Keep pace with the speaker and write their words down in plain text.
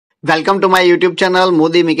Welcome to my YouTube channel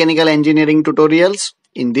Modi Mechanical Engineering Tutorials.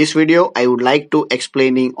 In this video, I would like to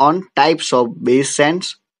explaining on types of base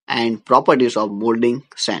sands and properties of molding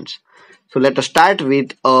sands. So let us start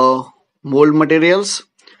with mold materials.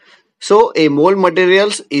 So a mold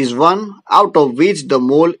materials is one out of which the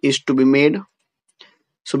mold is to be made.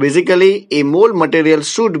 So basically a mold material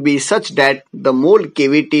should be such that the mold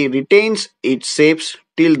cavity retains its shapes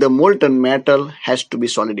till the molten metal has to be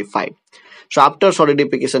solidified. So after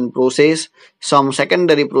solidification process, some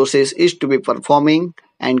secondary process is to be performing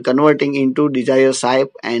and converting into desired shape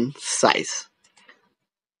and size.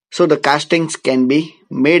 So the castings can be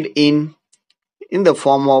made in the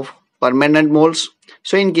form of permanent molds.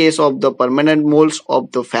 So in case of the permanent molds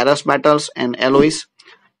of the ferrous metals and alloys,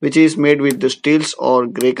 which is made with the steels or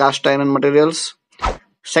grey cast iron materials.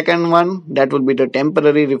 Second one, that will be the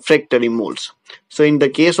temporary refractory molds. So in the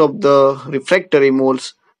case of the refractory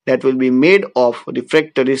molds, that will be made of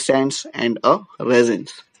refractory sands and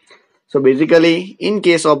resins. So basically, in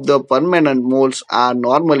case of the permanent molds are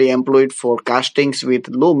normally employed for castings with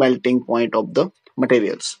low melting point of the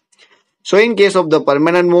materials. So in case of the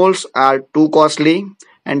permanent molds are too costly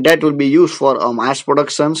and that will be used for mass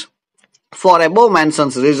productions. For above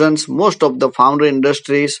mentioned reasons, most of the foundry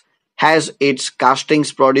industries has its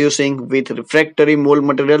castings producing with refractory mold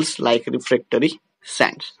materials like refractory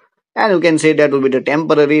sands. And you can say that will be the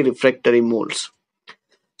temporary refractory molds.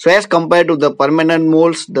 So as compared to the permanent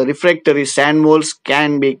molds, the refractory sand molds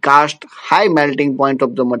can be cast high melting point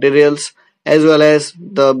of the materials as well as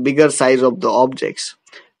the bigger size of the objects.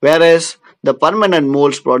 Whereas the permanent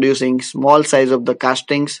molds producing small size of the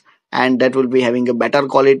castings and that will be having a better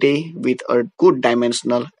quality with a good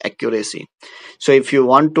dimensional accuracy. So if you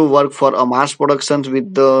want to work for a mass productions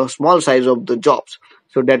with the small size of the jobs,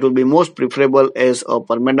 so that will be most preferable as a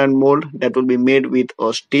permanent mold that will be made with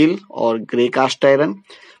a steel or grey cast iron.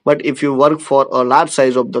 But if you work for a large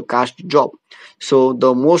size of the cast job, so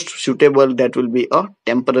the most suitable that will be a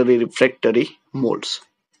temporary refractory molds.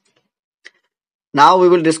 Now we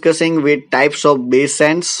will discussing with types of base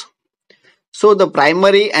sands. So the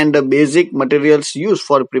primary and the basic materials used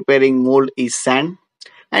for preparing mold is sand,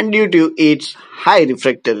 and due to its high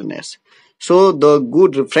refractoriness. So the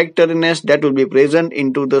good refractoriness that will be present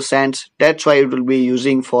into the sands, that's why it will be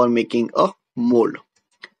using for making a mold.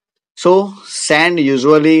 So sand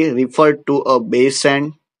usually referred to a base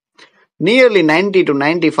sand. Nearly 90 to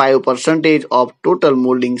 95% of total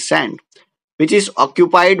molding sand, which is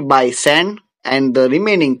occupied by sand, and the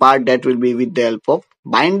remaining part that will be with the help of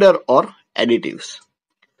binder or additives.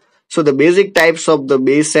 So the basic types of the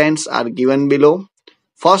base sands are given below.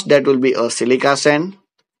 First, that will be a silica sand.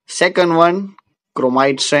 Second one,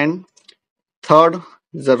 chromite sand. Third,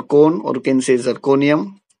 zircon, or you can say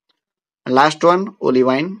zirconium. And last one,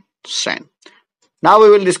 olivine sand. Now we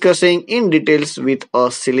will discussing in details with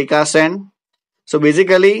a silica sand. So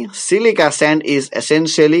basically, silica sand is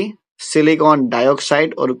essentially silicon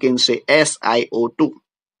dioxide, or you can say SiO2,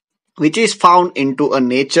 which is found into a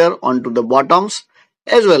nature onto the bottoms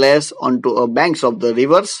as well as onto a banks of the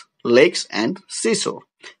rivers, lakes and seashore.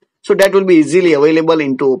 So that will be easily available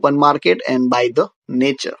into open market and by the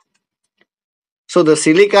nature. So the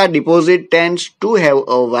silica deposit tends to have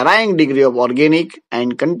a varying degree of organic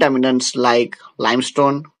and contaminants like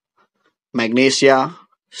limestone, magnesia,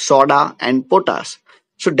 soda and potash.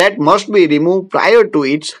 So that must be removed prior to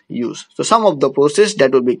its use. So some of the process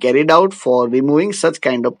that will be carried out for removing such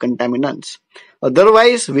kind of contaminants.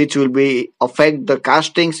 Otherwise, which will be affect the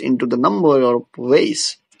castings into the number of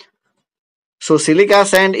ways. So silica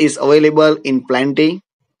sand is available in plenty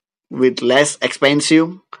with less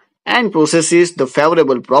expensive and possesses the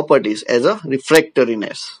favorable properties as a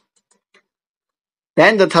refractoriness.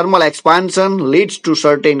 Then the thermal expansion leads to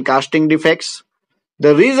certain casting defects,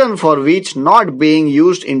 the reason for which not being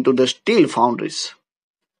used into the steel foundries.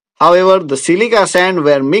 However, the silica sand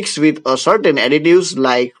were mixed with a certain additives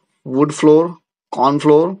like wood flour, corn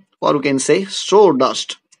flour, or you can say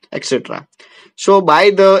sawdust, etc. So by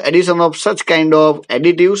the addition of such kind of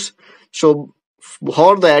additives, so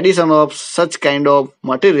for the addition of such kind of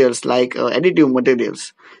materials like additive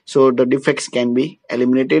materials, so the defects can be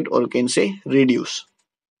eliminated or you can say reduced.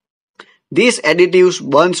 These additives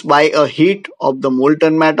burns by a heat of the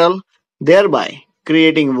molten metal, thereby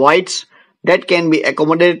creating voids that can be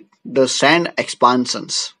accommodate the sand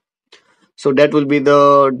expansions. So that will be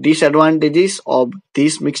the disadvantages of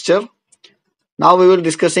this mixture. Now we will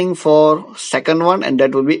discussing for second one, and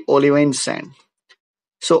that will be olivine sand.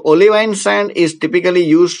 So olivine sand is typically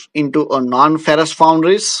used into a non-ferrous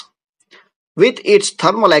foundries with its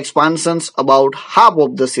thermal expansions about half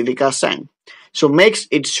of the silica sand. so makes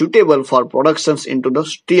it suitable for productions into the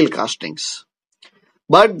steel castings.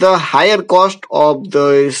 But the higher cost of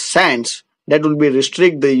the sands that will be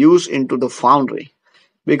restrict the use into the foundry.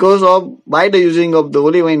 Because of by the using of the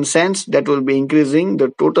olivine sands that will be increasing the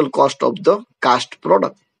total cost of the cast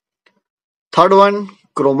product. Third one,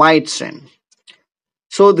 chromite sand.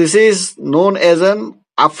 So this is known as an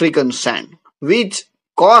African sand, which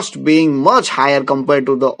cost being much higher compared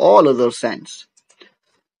to the all other sands.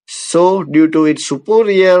 So due to its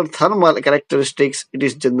superior thermal characteristics, it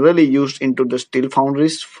is generally used into the steel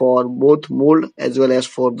foundries for both mold as well as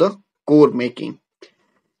for the core making.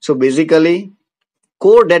 So basically,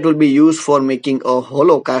 core that will be used for making a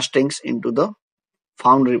hollow castings into the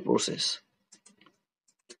foundry process.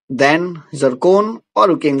 Then zircon, or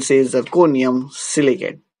you can say zirconium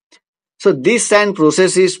silicate. So this sand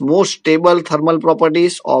possesses most stable thermal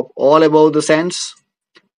properties of all above the sands.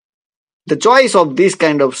 The choice of this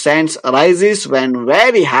kind of sands arises when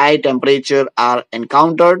very high temperature are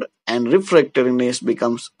encountered and refractoriness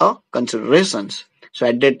becomes a consideration. So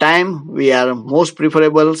at that time we are most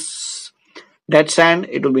preferable that sand,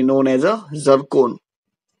 it will be known as a zircon.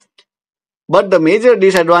 But the major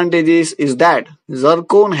disadvantage is that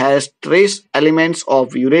zircon has trace elements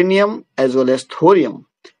of uranium as well as thorium,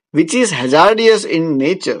 which is hazardous in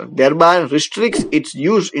nature, thereby restricts its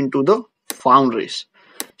use into the foundries.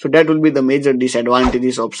 So that will be the major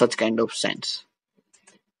disadvantages of such kind of sands.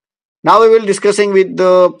 Now we will discussing with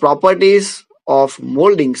the properties of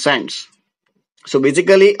molding sands. So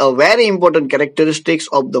basically a very important characteristics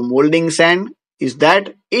of the molding sand is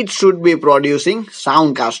that it should be producing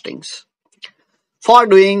sound castings. For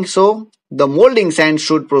doing so, the molding sand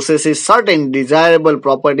should possess certain desirable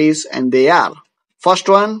properties, and they are: first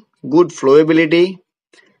one, good flowability;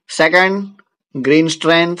 second, green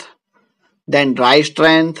strength; then dry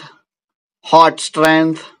strength, hot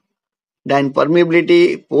strength; then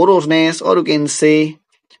permeability, porousness, or you can say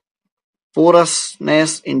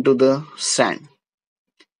porousness into the sand;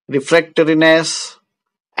 refractoriness,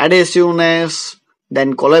 adhesiveness,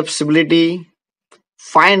 then collapsibility,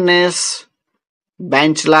 fineness,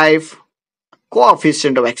 bench life,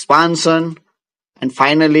 coefficient of expansion, and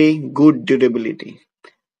finally good durability.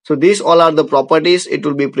 So these all are the properties it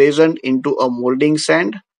will be present into a molding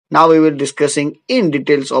sand. Now we will discussing in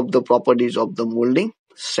details of the properties of the molding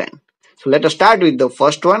sand. So let us start with the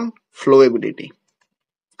first one, flowability.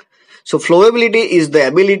 So flowability is the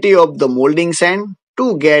ability of the molding sand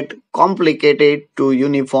to get complicated to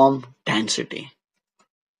uniform density.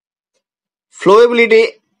 Flowability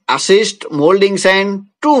assists molding sand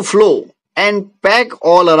to flow and pack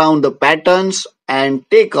all around the patterns and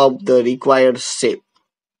take up the required shape.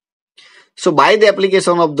 So by the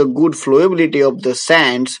application of the good flowability of the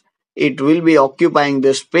sands, it will be occupying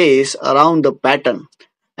the space around the pattern,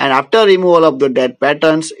 and after removal of the dead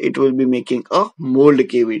patterns, it will be making a mold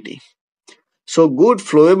cavity. So good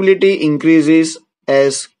flowability increases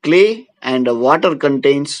as clay and water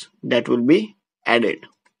contains that will be added.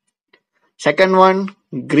 Second one,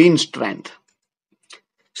 green strength.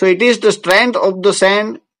 So it is the strength of the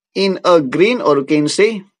sand in a green, or you can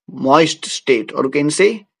say moist state, or you can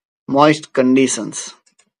say moist conditions.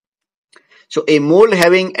 So a mold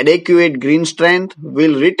having adequate green strength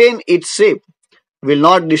will retain its shape, will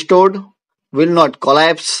not distort, will not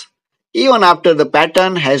collapse, even after the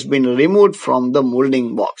pattern has been removed from the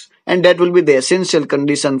molding box, and that will be the essential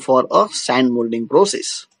condition for a sand molding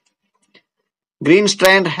process. Green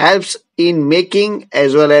strength helps in making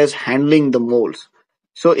as well as handling the molds.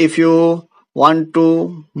 So if you want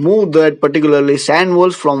to move that particularly sand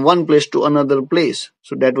molds from one place to another place,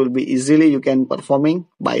 so that will be easily you can performing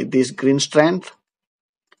by this green strength.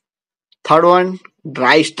 Third one,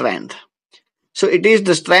 dry strength. So it is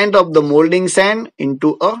the strength of the molding sand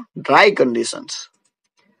into a dry conditions.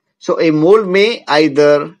 So a mold may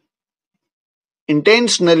either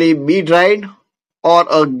intentionally be dried, or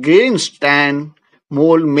a green sand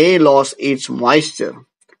mold may lose its moisture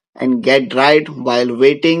and get dried while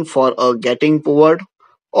waiting for a getting poured,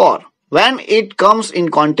 or when it comes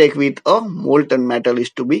in contact with a molten metal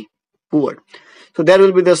is to be poured. So there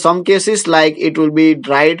will be the some cases like it will be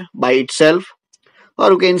dried by itself,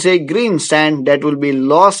 or you can say green sand that will be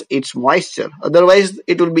lost its moisture, otherwise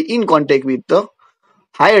it will be in contact with the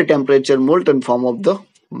higher temperature molten form of the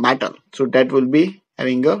metal, so that will be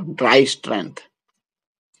having a dry strength.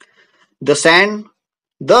 The sand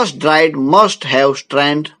thus dried must have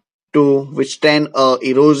strength to withstand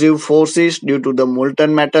erosive forces due to the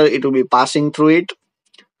molten metal it will be passing through it,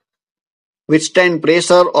 withstand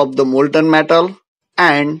pressure of the molten metal,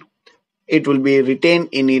 and it will be retained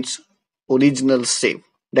in its original shape.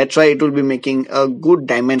 That's why it will be making a good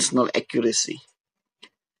dimensional accuracy.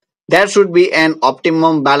 There should be an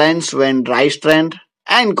optimum balance when dry strength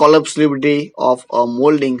and collapsibility of a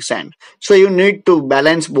molding sand. So you need to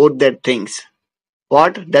balance both that things.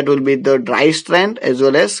 What? That will be the dry strength as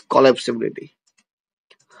well as collapsibility.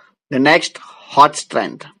 The next, hot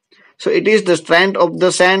strength. So it is the strength of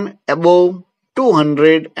the sand above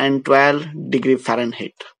 212 degree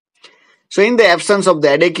Fahrenheit. So in the absence of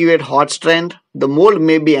the adequate hot strength, the mold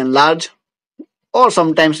may be enlarged, or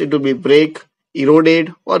sometimes it will be break,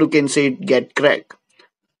 eroded, or you can say it get cracked.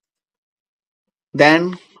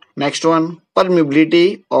 Then next one,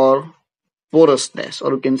 permeability or porousness,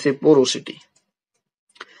 or you can say porosity.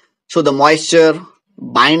 So the moisture,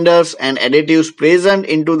 binders and additives present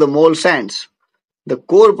into the mold sands, the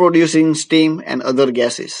core producing steam and other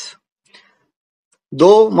gases.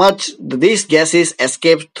 Though much these gases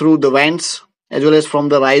escape through the vents as well as from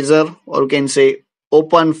the riser, or you can say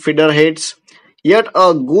open feeder heads, yet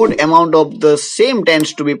a good amount of the same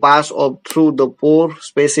tends to be passed up through the pore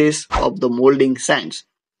spaces of the molding sands.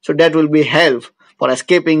 So that will be help for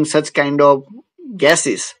escaping such kind of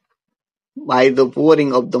gases by the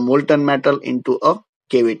pouring of the molten metal into a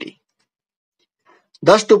cavity.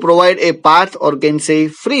 Thus, to provide a path or can say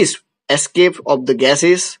free escape of the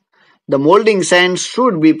gases, the molding sand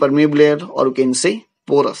should be permeable or can say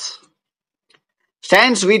porous.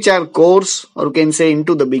 Sands which are coarse or can say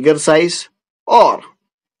into the bigger size or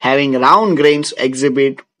having round grains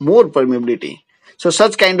exhibit more permeability. So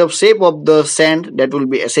such kind of shape of the sand that will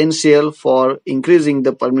be essential for increasing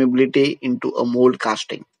the permeability into a mold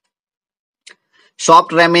casting.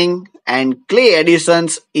 Soft ramming and clay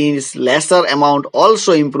additions in lesser amount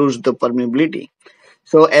also improves the permeability.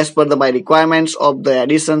 So as per the by requirements of the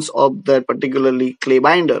additions of the particularly clay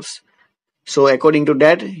binders. So according to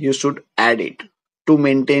that you should add it to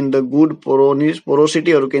maintain the good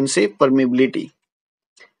porosity or you can say permeability.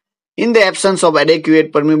 In the absence of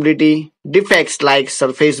adequate permeability, defects like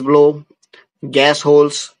surface blow, gas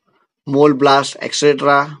holes, mold blast,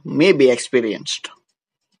 etc. may be experienced.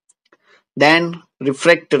 Then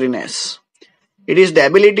refractoriness. It is the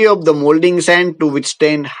ability of the molding sand to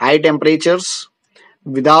withstand high temperatures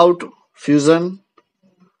without fusion,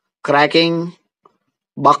 cracking,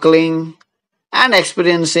 buckling, and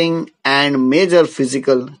experiencing and major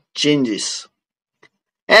physical changes.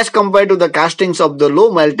 As compared to the castings of the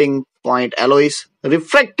low melting point alloys,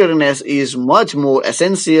 refractoriness is much more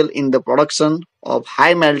essential in the production of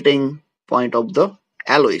high melting point of the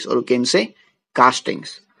alloys, or you can say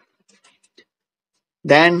castings.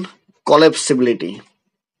 Then collapsibility.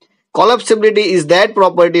 Collapsibility is that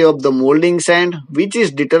property of the molding sand which is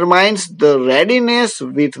determines the readiness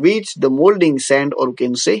with which the molding sand or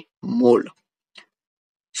can say mold.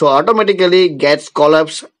 So automatically gets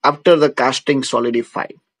collapsed after the casting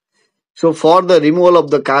solidified. So for the removal of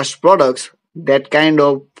the cast products, that kind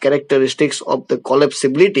of characteristics of the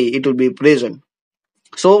collapsibility it will be present.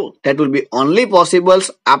 So that will be only possible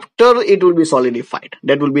after it will be solidified.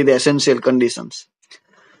 That will be the essential conditions.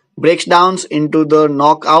 Breakdowns into the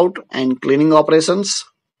knockout and cleaning operations.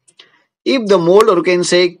 If the mold or you can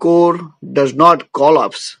say core does not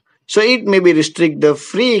collapse, so it may be restrict the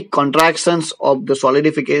free contractions of the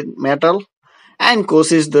solidified metal and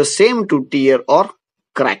causes the same to tear or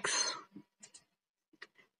cracks.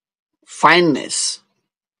 Fineness.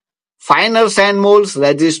 Finer sand molds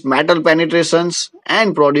resist metal penetrations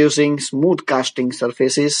and producing smooth casting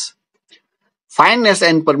surfaces. Fineness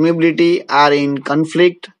and permeability are in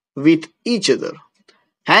conflict with each other.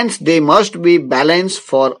 Hence, they must be balanced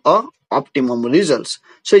for a optimum results.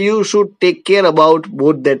 So you should take care about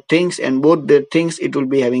both the things, and both the things it will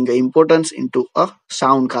be having an importance into a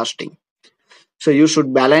sound casting. So you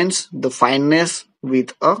should balance the fineness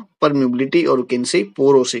with a permeability or you can say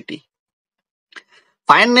porosity.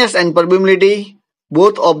 Fineness and permeability,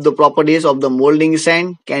 both of the properties of the molding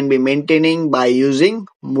sand can be maintaining by using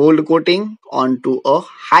mold coating onto a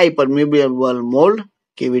high permeable mold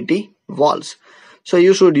cavity walls. So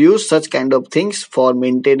you should use such kind of things for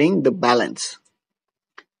maintaining the balance.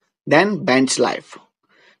 Then bench life.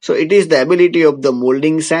 So it is the ability of the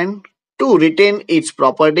molding sand to retain its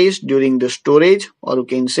properties during the storage or you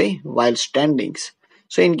can say while standings.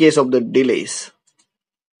 So in case of the delays.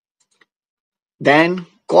 Then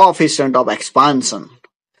coefficient of expansion.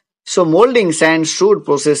 So molding sand should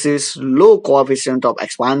possesses low coefficient of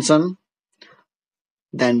expansion.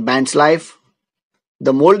 Then bench life.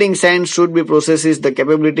 The molding sand should be possesses the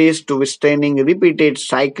capabilities to withstanding repeated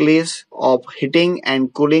cycles of heating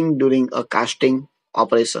and cooling during a casting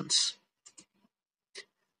operations.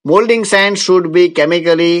 Molding sand should be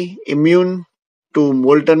chemically immune to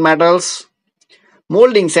molten metals.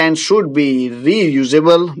 Molding sand should be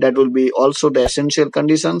reusable. That will be also the essential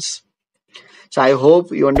conditions. So I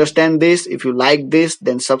hope you understand this. If you like this,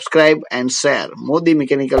 then subscribe and share more the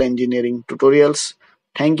mechanical engineering tutorials.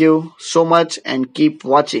 Thank you so much and keep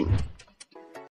watching.